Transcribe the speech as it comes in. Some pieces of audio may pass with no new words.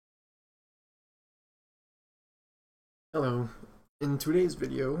Hello. In today's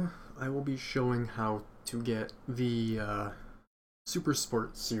video, I will be showing how to get the Super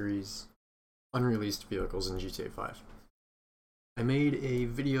Sport series unreleased vehicles in GTA 5. I made a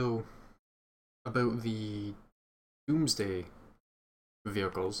video about the Doomsday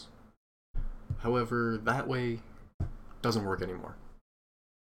vehicles, however, that way doesn't work anymore.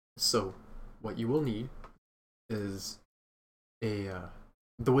 So, what you will need is the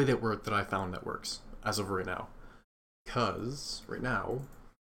way that I found that works as of right now. Because right now,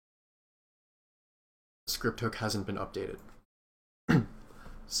 script hook hasn't been updated.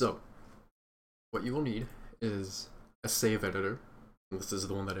 So, what you will need is a save editor. This is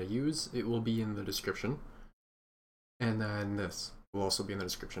the one that I use. It will be in the description. And then this will also be in the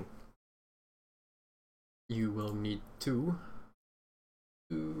description. You will need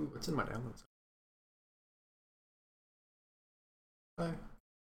what's in my downloads?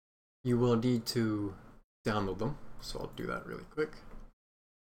 You will need to download them. So I'll do that really quick.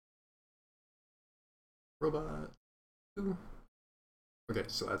 Robot 2. Okay,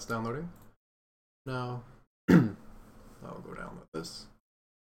 so that's downloading. Now, I'll go download this.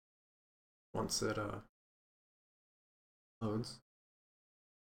 Once it loads.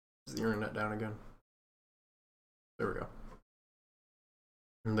 Is the internet down again? There we go.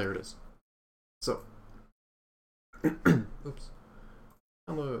 And there it is. So, oops.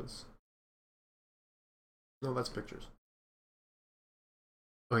 Downloads. No, that's pictures.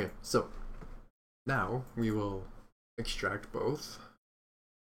 Okay, so now we will extract both.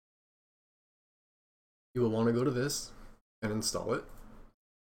 You will want to go to this and install it,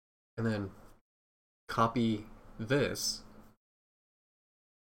 and then copy this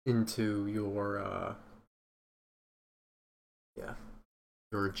into your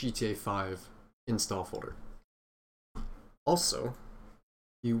GTA 5 install folder. Also,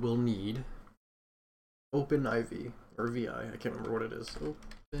 you will need OpenIV or VI. I can't remember what it is.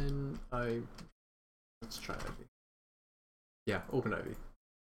 OpenIV. Let's try IV. Yeah, OpenIV.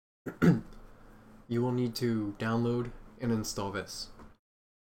 You will need to download and install this.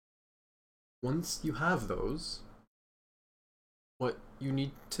 Once you have those, what you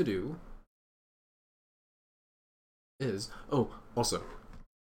need to do is also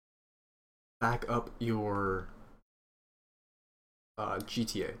back up your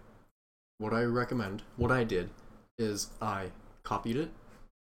GTA. What I recommend, what I did, is I copied it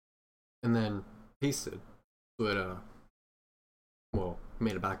and then pasted, so it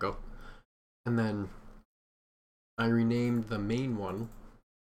made a backup, and then I renamed the main one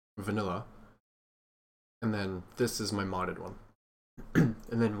Vanilla, and then this is my modded one. And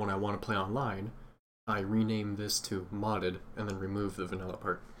then when I want to play online, I rename this to modded and then remove the vanilla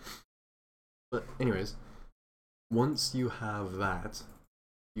part. But anyways, once you have that,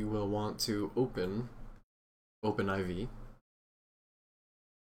 you will want to open OpenIV,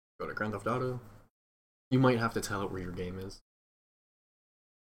 go to Grand Theft Auto. You might have to tell it where your game is.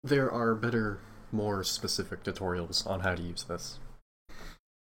 There are better, more specific tutorials on how to use this.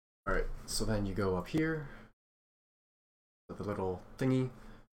 Alright, so then you go up here, with the little thingy,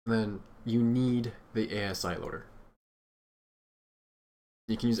 and then you need the ASI loader.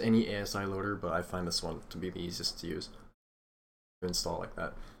 You can use any ASI loader, but I find this one to be the easiest to use. To install like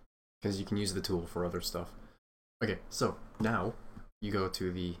that, because you can use the tool for other stuff. Okay, so now you go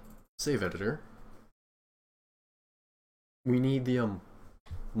to the save editor. We need the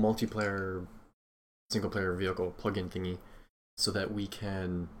multiplayer single player vehicle plugin thingy so that we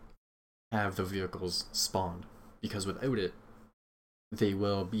can have the vehicles spawned, because without it they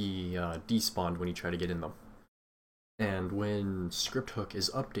will be despawned when you try to get in them. And when script hook is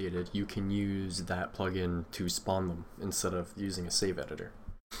updated, you can use that plugin to spawn them instead of using a save editor.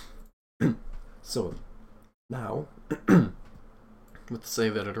 So now, with the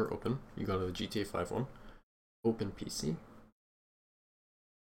save editor open, you go to the GTA 5 one, open PC.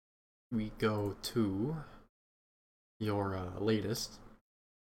 We go to your latest,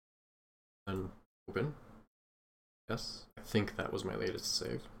 and open. Yes, I think that was my latest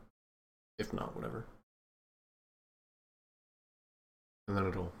save. If not, whatever. And then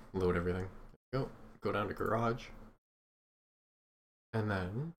it'll load everything. There you go down to garage, and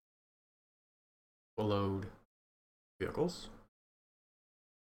then we'll load vehicles.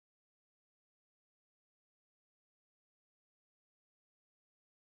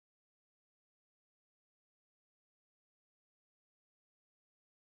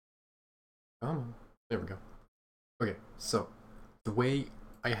 There we go. Okay, so the way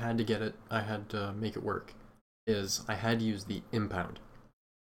I had to get it, I had to make it work, is I had to use the impound.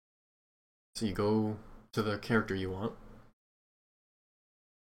 So you go to the character you want,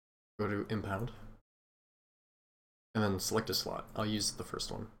 go to impound, and then select a slot. I'll use the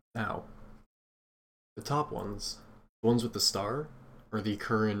first one. Now, the top ones, the ones with the star, are the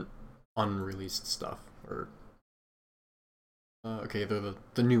current unreleased stuff, or okay, they're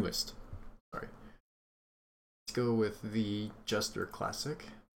the newest. Sorry. Let's go with the Jester Classic,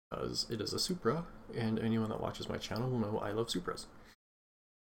 because it is a Supra, and anyone that watches my channel will know I love Supras.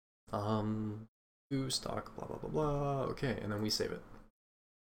 To stock, blah blah blah blah. Okay, and then we save it.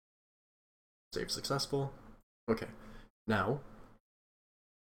 Save successful. Okay, now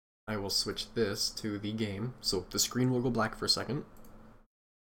I will switch this to the game, so the screen will go black for a second,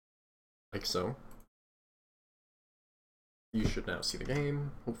 like so. You should now see the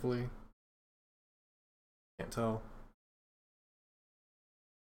game, hopefully. Can't tell.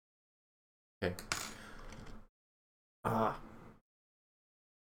 Okay.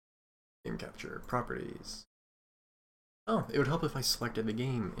 Game capture properties. Oh, it would help if I selected the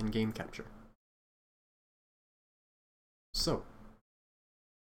game in game capture. So,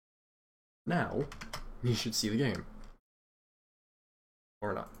 now you should see the game.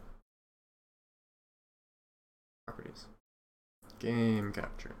 Or not. Properties. Game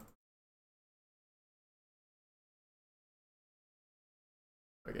capture.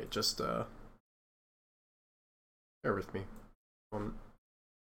 Okay, just bear with me.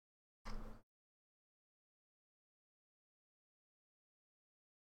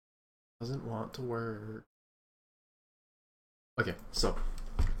 Doesn't want to work. Okay, so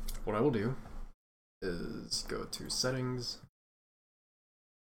what I will do is go to settings,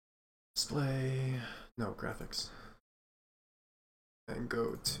 display, no, graphics, and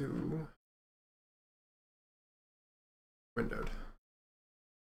go to windowed.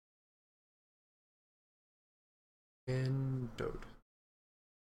 Windowed.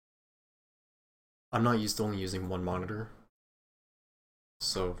 I'm not used to only using one monitor,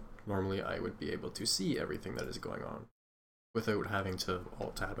 so normally I would be able to see everything that is going on without having to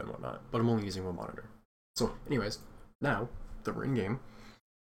alt tab and whatnot, but I'm only using one monitor. So anyways, now that we're in game,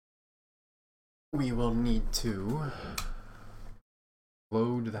 we will need to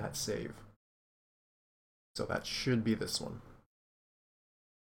load that save. So that should be this one.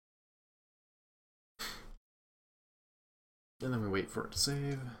 And then we wait for it to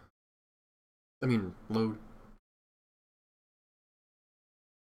save. I mean, load.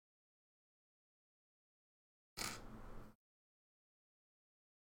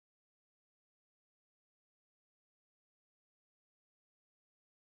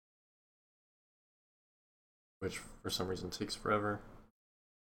 Which for some reason takes forever.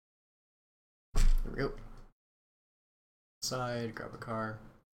 Here we go. Side, grab a car.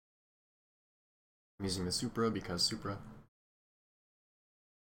 I'm using the Supra because Supra.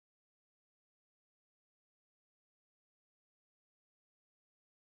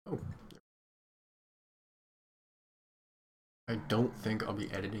 Oh. I don't think I'll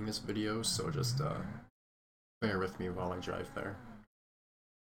be editing this video, so just bear with me while I drive there.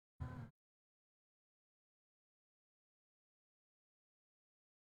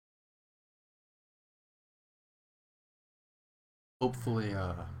 Hopefully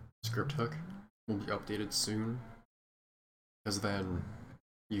script hook will be updated soon, because then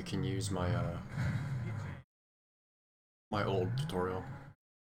you can use my my old tutorial.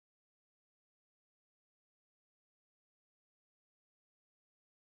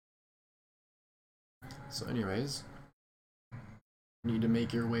 So anyways, you need to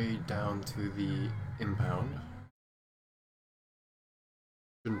make your way down to the impound.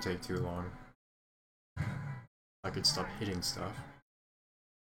 Shouldn't take too long. I could stop hitting stuff.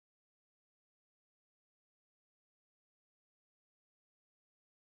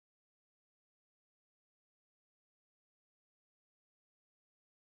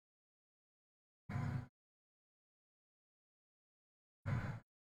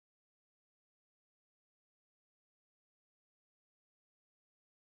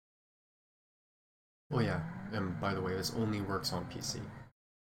 Oh yeah, and by the way, this only works on PC.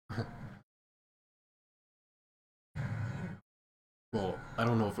 Well, I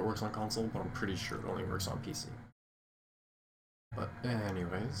don't know if it works on console, but I'm pretty sure it only works on PC. But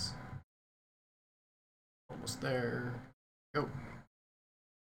anyways, almost there. Go.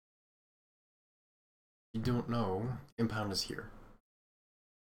 You don't know, impound is here.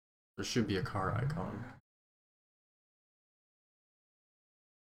 There should be a car icon.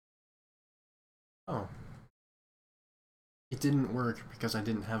 Oh. It didn't work because I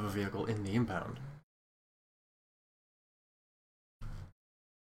didn't have a vehicle in the impound.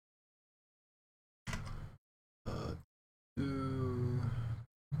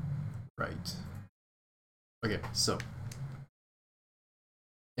 Right. Okay, so.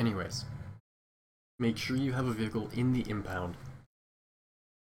 Anyways. make sure you have a vehicle in the impound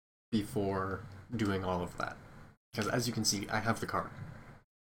before doing all of that. Because as you can see, I have the car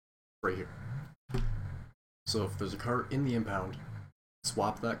right here. So if there's a car in the impound,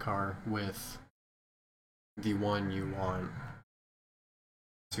 swap that car with the one you want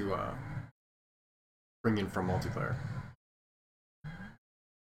to bring in from multiplayer.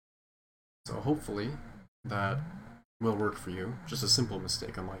 So hopefully that will work for you. Just a simple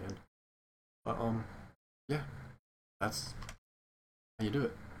mistake on my end. But yeah, that's how you do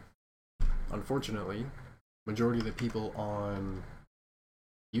it. Unfortunately, majority of the people on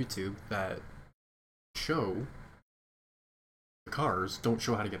YouTube that show the cars don't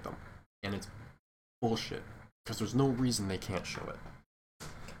show how to get them. And it's bullshit. Because there's no reason they can't show it.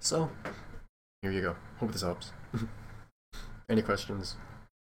 So, here you go. Hope this helps. Any questions,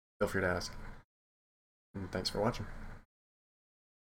 feel free to ask. And thanks for watching.